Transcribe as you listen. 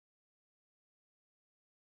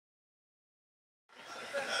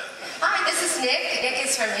Nick. Nick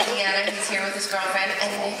is from Indiana. He's here with his girlfriend,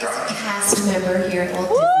 and Nick is a cast member here at Walt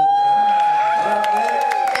Disney.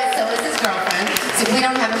 And so is his girlfriend. So we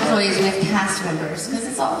don't have employees, we have cast members, because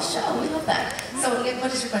it's all a show. We love that. So Nick,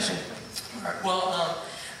 what is your question? All right, well,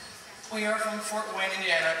 we are from Fort Wayne,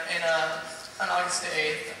 Indiana, and on August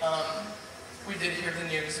 8th, we did hear the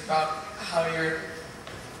news about how your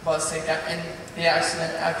bus got in the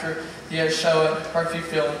accident after the show at Parkview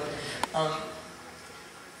Field.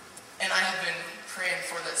 And I have been praying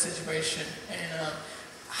for that situation. And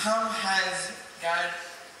how has God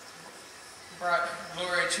brought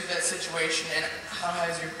glory to that situation, and how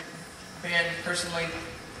has your band personally,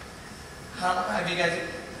 how have you guys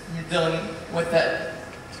been dealing with that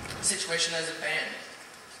situation as a band?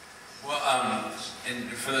 Well, and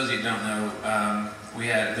for those of you who don't know,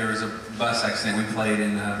 there was a bus accident. We played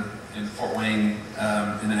in Fort Wayne,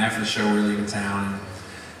 and then after the show we were leaving town,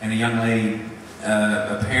 and a young lady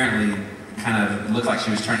apparently kind of looked like she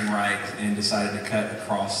was turning right and decided to cut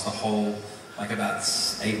across the whole, like about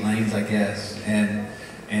 8 lanes, I guess, and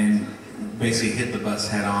basically hit the bus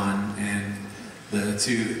head on, and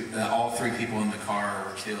all 3 people in the car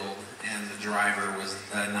were killed, and the driver was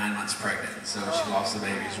 9 months pregnant, so she lost the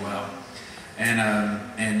baby as well.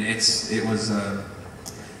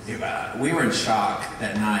 We were in shock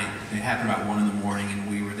that night. It happened about 1 in the morning, and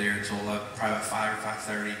we were there until probably about 5 or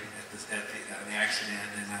 5:30 at the accident,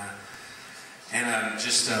 and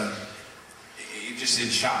just in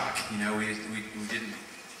shock. You know, we didn't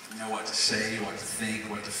know what to say, what to think,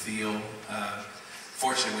 what to feel.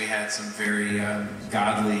 Fortunately, we had some very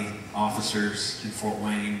godly officers in Fort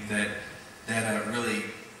Wayne that really,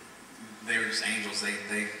 they were just angels.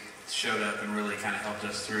 They showed up and really kind of helped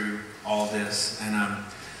us through all this. And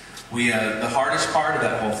the hardest part of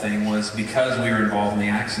that whole thing was because we were involved in the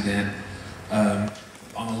accident.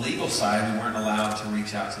 On the legal side, we weren't allowed to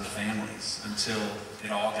reach out to the families until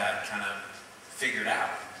it all got kind of figured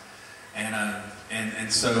out.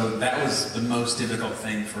 And so that was the most difficult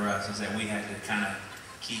thing for us, is that we had to kind of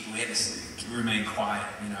remain quiet.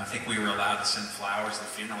 You know, I think we were allowed to send flowers at the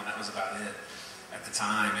funeral, and that was about it at the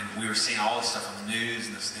time. And we were seeing all this stuff on the news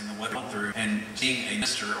and what went through. And being a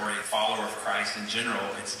minister or a follower of Christ in general,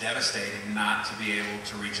 it's devastating not to be able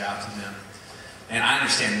to reach out to them. And I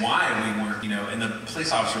understand why we weren't, you know, and the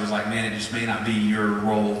police officer was like, man, it just may not be your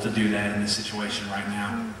role to do that in this situation right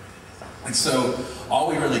now. And so all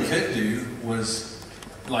we really could do was,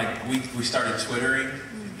 like, we started Twittering,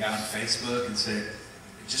 and got on Facebook and said,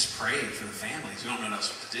 just pray for the families. We don't know what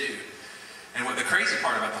else to do. And what the crazy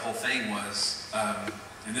part about the whole thing was,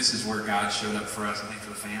 and this is where God showed up for us, I think, for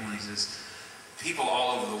the families, is people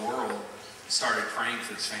all over the world started praying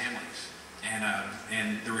for these families.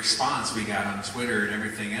 And the response we got on Twitter and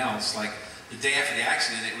everything else, like the day after the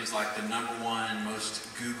accident, it was like the #1 most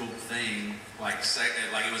Googled thing, like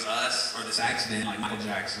it was us or this accident, like Michael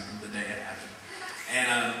Jackson, the day it happened.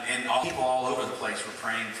 And people all over the place were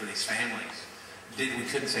praying for these families. We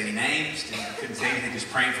couldn't say any names, we couldn't say anything, just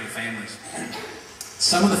praying for the families.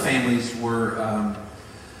 Some of the families were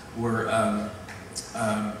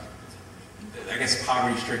I guess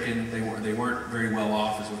poverty-stricken. They weren't very well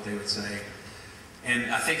off, is what they would say.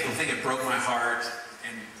 And I think the thing that broke my heart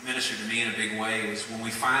and ministered to me in a big way was when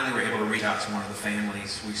we finally were able to reach out to one of the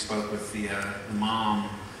families. We spoke with the mom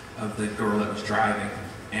of the girl that was driving,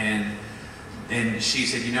 and she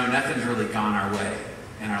said, you know, nothing's really gone our way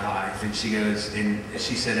in our life. And she goes, and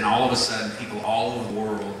she said, and all of a sudden, people all over the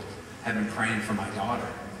world have been praying for my daughter.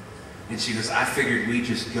 And she goes, I figured we'd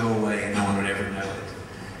just go away and no one would ever know it.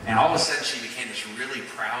 And all of a sudden, she became this really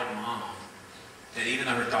proud mom, that even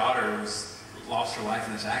though her daughter lost her life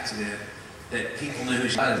in this accident, that people knew who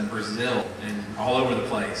she was in Brazil and all over the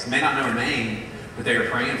place. They may not know her name, but they were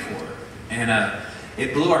praying for her. And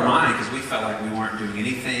it blew our mind, because we felt like we weren't doing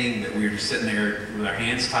anything, that we were just sitting there with our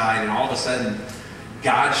hands tied, and all of a sudden,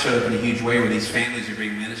 God showed up in a huge way where these families are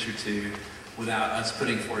being ministered to without us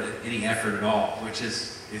putting forth any effort at all, which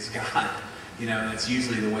is God. You know, that's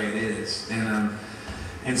usually the way it is.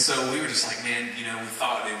 And so we were just like, man, you know, we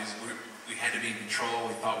thought we had to be in control.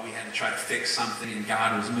 We thought we had to try to fix something, and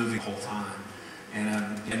God was moving the whole time.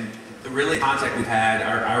 And the really contact we've had,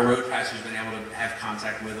 our road pastor's been able to have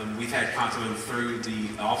contact with them. We've had contact with them through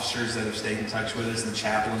the officers that have stayed in touch with us, and the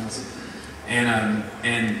chaplains. And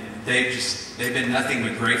they've been nothing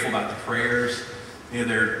but grateful about the prayers. You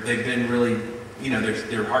know, they've been really, you know,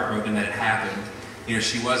 they're heartbroken that it happened. You know,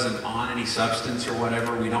 she wasn't on any substance or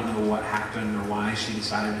whatever. We don't know what happened or why she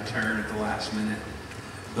decided to turn at the last minute.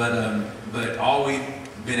 But all we've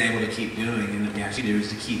been able to keep doing, and we actually do, is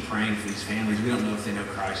to keep praying for these families. We don't know if they know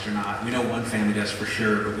Christ or not. We know one family does for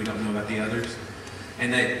sure, but we don't know about the others.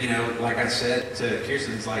 And that, you know, like I said to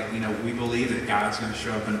Kirsten, it's like, you know, we believe that God's going to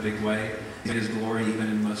show up in a big way in His glory, even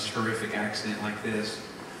in the most horrific accident like this.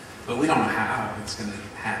 But we don't know how it's going to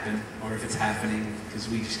happen or if it's happening because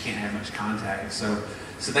we just can't have much contact. So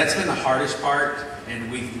that's been the hardest part.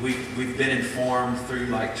 And we've been informed through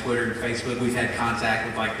like Twitter and Facebook. We've had contact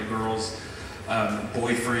with like the girls'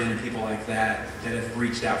 boyfriend and people like that have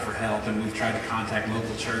reached out for help. And we've tried to contact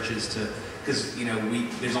local churches because, you know,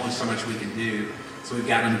 there's only so much we can do. So we've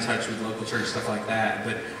gotten in touch with local church, stuff like that.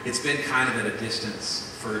 But it's been kind of at a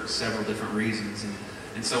distance for several different reasons.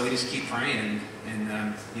 And so we just keep praying.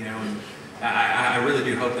 And you know, and I really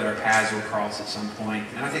do hope that our paths will cross at some point.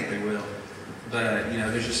 And I think they will. But, you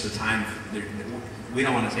know, there's just a time, we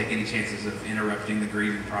don't want to take any chances of interrupting the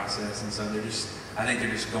grieving process. And so I think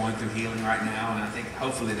they're just going through healing right now. And I think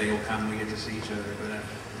hopefully they will come and we get to see each other.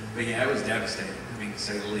 But yeah, it was devastating, I mean, to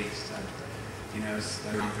say the least. You know, it's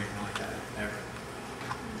never been anything like that, ever.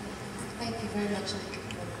 Thank you very much.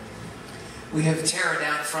 We have Tara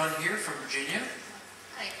down front here from Virginia.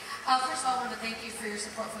 Hi. First of all, I want to thank you for your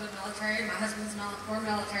support for the military. My husband's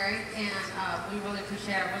military, and we really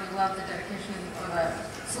appreciate it. I really love the dedication or the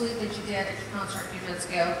salute that you did at your concert a few minutes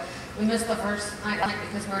ago. We missed the first night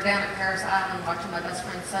because we were down at Paris Island watching my best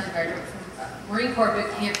friend's son graduate from Marine Corps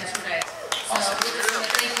boot camp yesterday. So we just want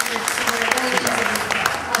to thank you for your support. It really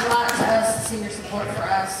means a lot to us to see your support for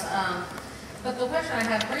us. But the question I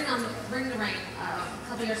have, Bring the Rain.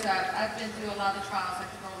 A couple years ago, I've been through a lot of the trials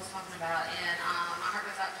like the girl was talking about, and my heart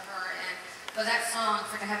goes out to her. But that song,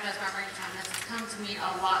 For to Heaven as My Ringtone, has come to mean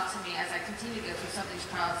a lot to me as I continue to go through some of these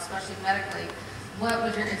trials, especially medically. What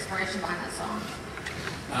was your inspiration behind that song?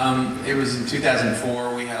 It was in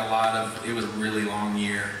 2004. We had it was a really long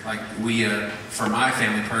year. Like for my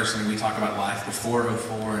family personally, we talk about life before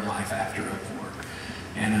 04 and life after 04.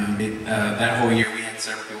 And that whole year we had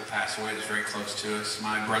several people pass away. It was very close to us.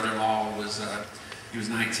 My brother-in-law he was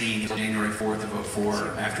 19, January 4th of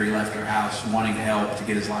 04, after he left our house, wanting to help to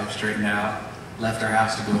get his life straightened out. Left our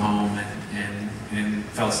house to go home and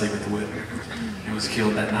fell asleep at the wheel and was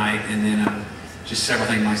killed that night. And then just several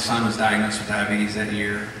things. My son was diagnosed with diabetes that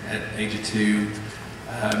year at age of 2.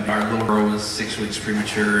 Our little girl was 6 weeks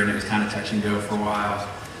premature, and it was kind of touch and go for a while.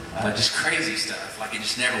 Just crazy stuff. Like, it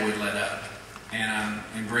just never would let up.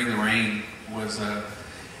 And Bring the Rain was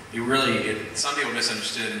some people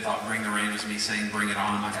misunderstood and thought Bring the Rain was me saying bring it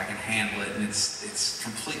on, like I can handle it, and it's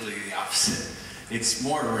completely the opposite. It's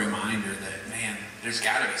more of a reminder that, man, there's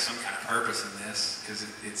got to be some kind of purpose in this, because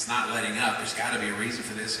it's not letting up. There's got to be a reason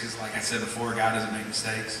for this, because like I said before, God doesn't make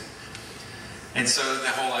mistakes. And so the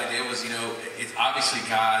whole idea was, you know, obviously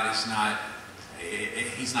God is not,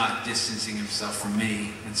 He's not distancing Himself from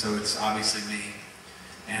me, and so it's obviously me.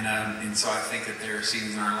 And so I think that there are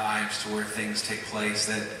seasons in our lives to where things take place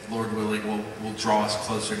that, Lord willing, will draw us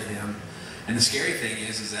closer to Him. And the scary thing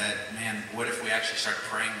is that, man, what if we actually start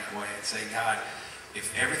praying that way and say, God,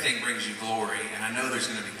 if everything brings you glory, and I know there's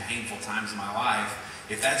going to be painful times in my life,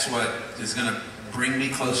 if that's what is going to bring me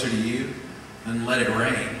closer to you, then let it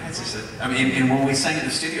rain. That's just and when we sang in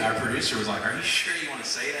the studio, our producer was like, are you sure you want to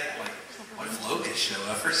say that? Like, what if locusts show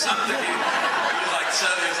up or something? And I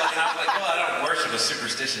was like, well, I don't worship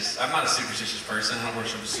I'm not a superstitious person. I don't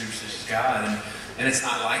worship a superstitious God. And it's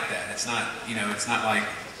not like that. It's not, it's not like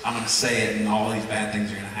I'm going to say it and all these bad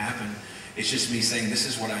things are going to happen. It's just me saying, this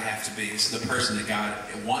is what I have to be. This is the person that God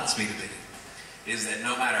wants me to be. Is that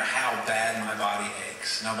no matter how bad my body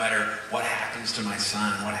aches, no matter what happens to my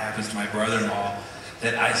son, what happens to my brother-in-law,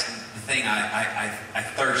 that the thing I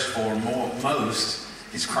thirst for most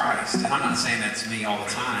is Christ. And I'm not saying that's me all the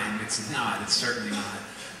time. It's not. It's certainly not.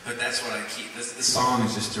 But that's what I keep. This song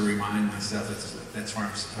is just to remind myself that's where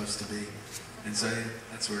I'm supposed to be. And so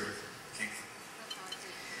that's where it came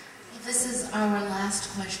from. This is our last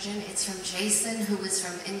question. It's from Jason, who is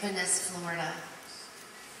from Inverness, Florida.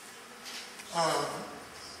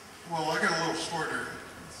 Well, I got a little story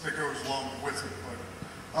that goes along with it.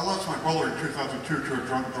 But I lost my brother in 2002 to a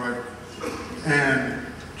drunk driver. And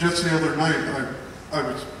just the other night, I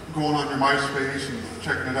was going on your MySpace and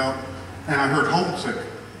checking it out, and I heard Homesick.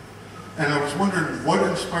 And I was wondering what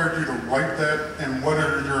inspired you to write that, and what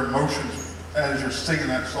are your emotions as you're singing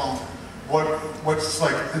that song? What's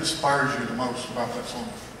like inspires you the most about that song?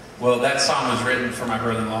 Well, that song was written for my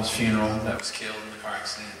brother-in-law's funeral that was killed in the car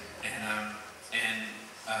accident. And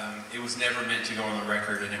it was never meant to go on the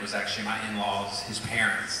record, and it was actually my in-laws, his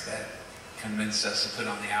parents, that convinced us to put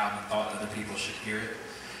on the album and thought other people should hear it.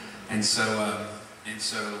 And so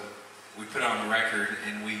we put it on the record,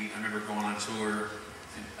 and I remember going on tour,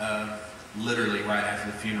 literally right after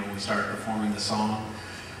the funeral, we started performing the song.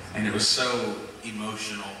 And it was so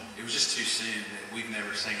emotional. It was just too soon. That we've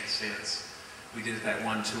never sang it since. We did that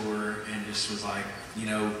one tour and just was like, you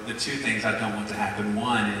know, the two things I don't want to happen.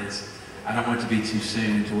 One is I don't want it to be too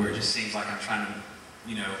soon to where it just seems like I'm trying to,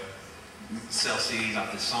 you know, sell CDs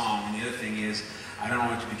off this song. And the other thing is I don't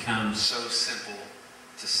want it to become so simple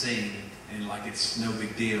to sing and like it's no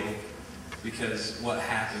big deal, because what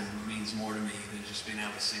happened means more to me than just being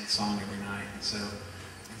able to sing a song every night. And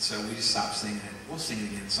so we just stopped singing it. We'll sing it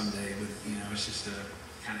again someday, but you know, it's just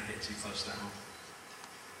kind of hit too close to home.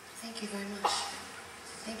 Thank you very much.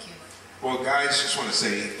 Thank you. Well, guys, just want to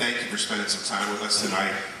say thank you for spending some time with us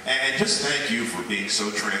tonight, and just thank you for being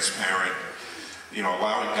so transparent, you know,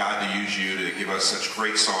 allowing God to use you to give us such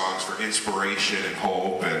great songs for inspiration and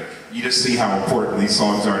hope, and you just see how important these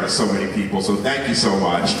songs are to so many people, so thank you so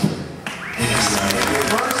much.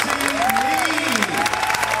 Yes.